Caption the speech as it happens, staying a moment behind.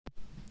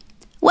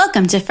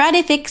Welcome to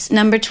Friday Fix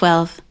number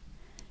 12.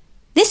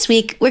 This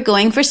week, we're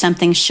going for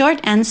something short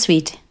and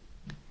sweet.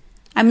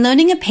 I'm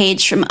loading a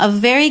page from a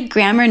very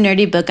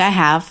grammar-nerdy book I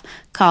have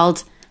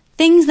called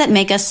Things That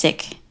Make Us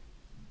Sick.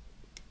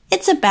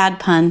 It's a bad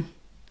pun.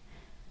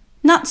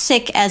 Not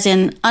sick as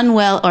in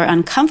unwell or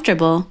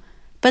uncomfortable,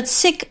 but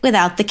sick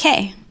without the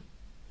K.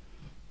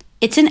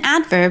 It's an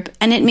adverb,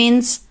 and it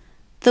means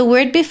the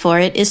word before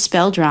it is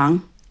spelled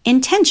wrong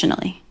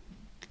intentionally.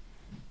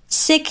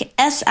 Sick,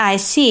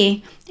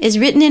 S-I-C, is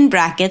written in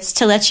brackets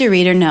to let your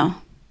reader know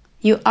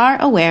you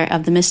are aware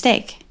of the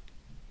mistake.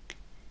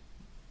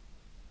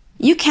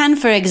 You can,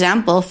 for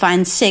example,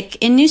 find sick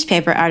in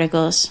newspaper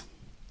articles.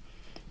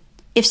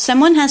 If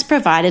someone has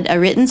provided a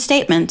written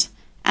statement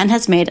and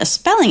has made a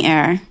spelling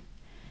error,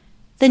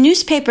 the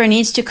newspaper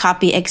needs to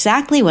copy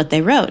exactly what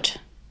they wrote.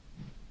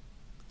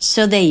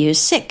 So they use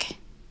sick.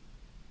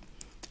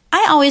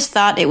 I always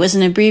thought it was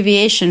an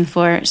abbreviation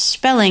for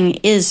spelling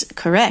is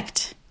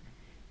correct,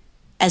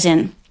 as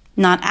in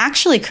not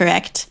actually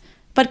correct,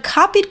 but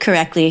copied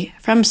correctly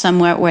from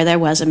somewhere where there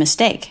was a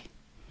mistake.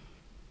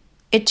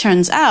 It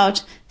turns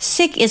out,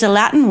 sick is a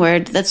Latin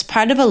word that's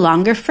part of a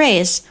longer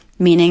phrase,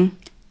 meaning,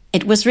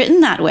 it was written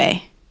that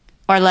way.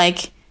 Or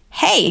like,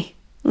 hey,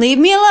 leave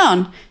me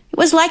alone. It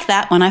was like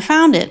that when I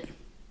found it.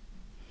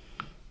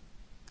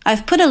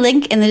 I've put a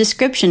link in the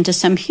description to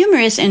some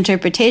humorous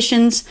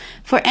interpretations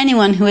for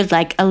anyone who would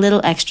like a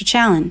little extra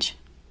challenge.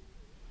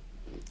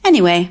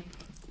 Anyway,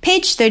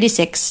 page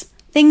 36,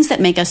 Things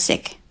That Make Us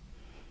Sick.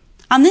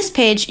 On this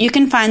page, you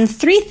can find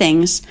 3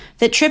 things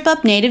that trip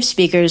up native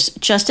speakers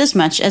just as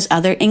much as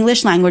other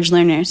English language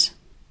learners.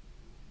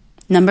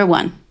 Number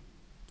 1,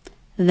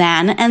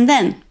 than and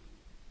then.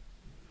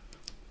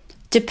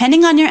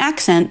 Depending on your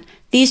accent,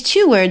 these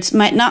 2 words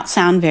might not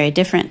sound very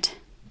different.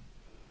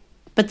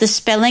 But the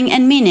spelling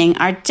and meaning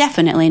are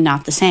definitely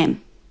not the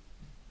same.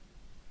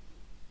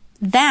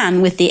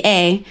 Than with the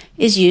A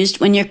is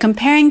used when you're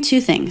comparing 2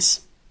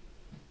 things.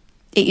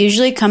 It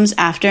usually comes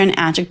after an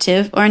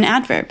adjective or an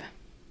adverb.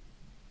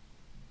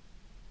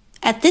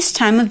 At this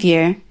time of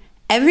year,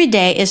 every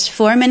day is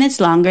 4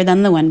 minutes longer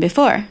than the one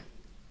before.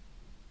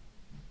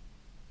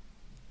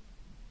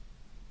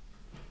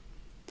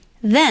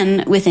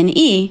 Then, with an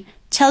E,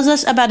 tells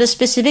us about a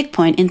specific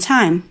point in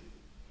time.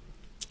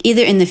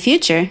 Either in the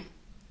future,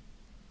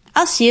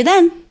 I'll see you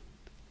then,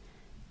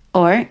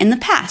 or in the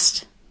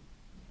past.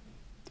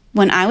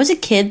 When I was a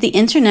kid, the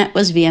internet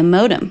was via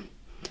modem,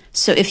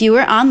 so if you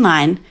were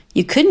online,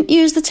 you couldn't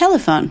use the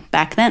telephone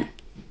back then.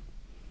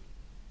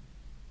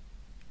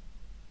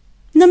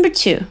 Number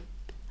 2,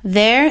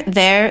 there.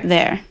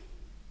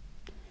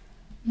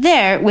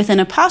 There with an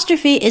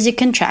apostrophe is a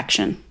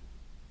contraction.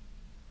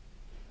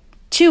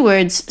 2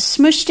 words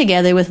smushed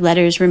together with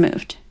letters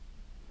removed.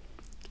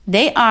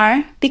 They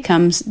are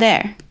becomes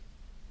there,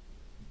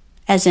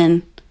 as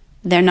in,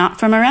 they're not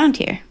from around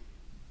here.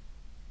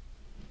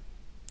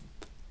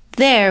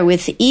 There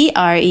with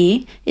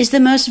ERE is the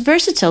most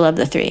versatile of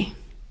the 3.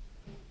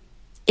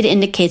 It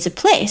indicates a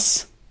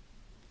place.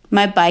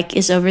 My bike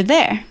is over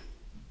there.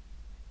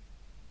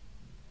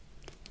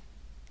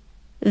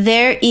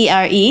 There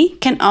ERE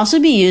can also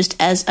be used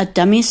as a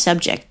dummy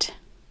subject.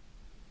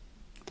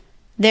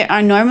 There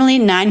are normally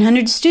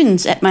 900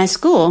 students at my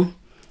school,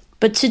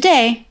 but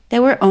today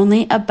there were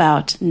only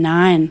about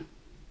 9.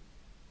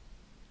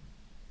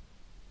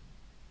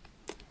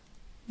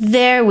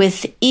 There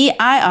with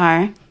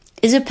EIR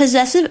is a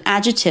possessive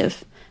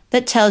adjective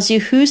that tells you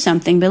who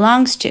something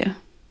belongs to.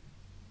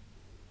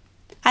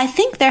 I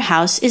think their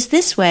house is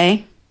this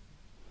way.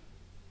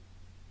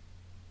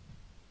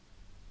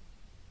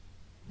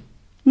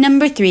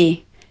 Number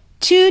 3,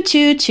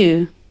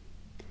 2.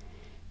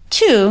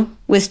 2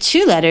 with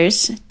 2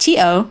 letters,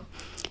 TO,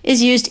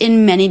 is used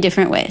in many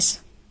different ways.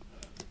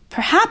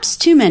 Perhaps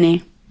too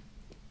many.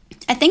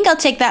 I think I'll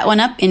take that one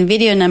up in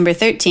video number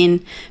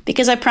 13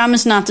 because I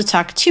promise not to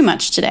talk too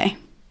much today.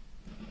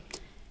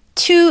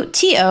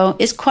 2TO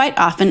is quite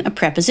often a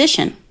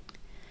preposition.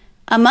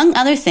 Among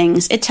other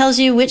things, it tells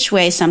you which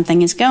way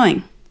something is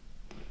going.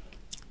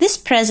 This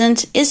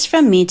present is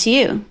from me to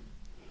you.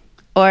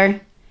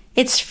 Or,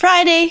 it's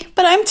Friday,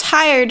 but I'm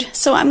tired,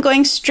 so I'm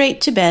going straight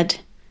to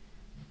bed.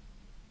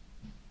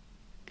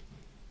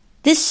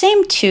 This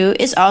same 2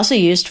 is also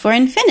used for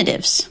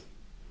infinitives.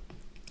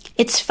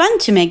 It's fun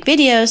to make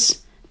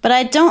videos, but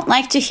I don't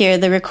like to hear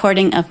the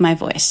recording of my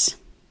voice.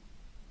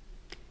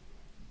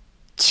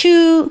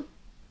 2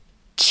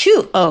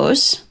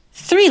 O's,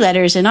 3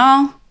 letters in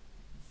all,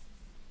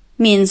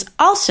 means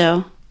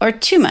also or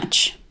too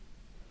much.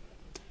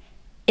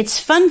 It's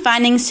fun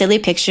finding silly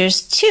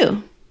pictures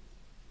too.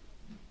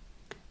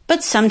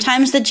 But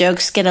sometimes the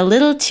jokes get a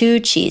little too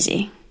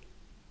cheesy.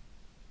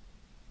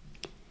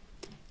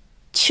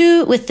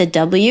 2 with the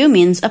W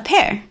means a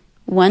pair,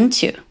 1,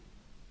 2.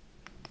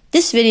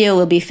 This video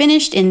will be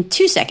finished in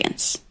 2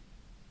 seconds.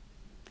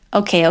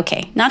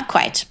 Okay, not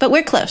quite, but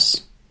we're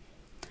close.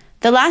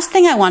 The last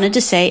thing I wanted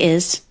to say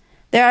is,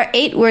 there are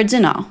 8 words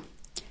in all.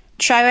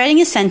 Try writing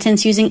a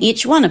sentence using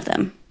each one of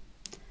them.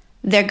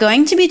 They're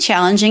going to be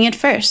challenging at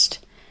first,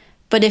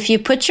 But if you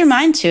put your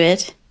mind to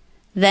it,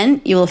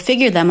 then you will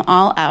figure them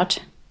all out.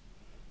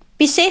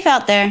 Be safe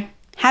out there.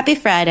 Happy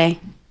Friday.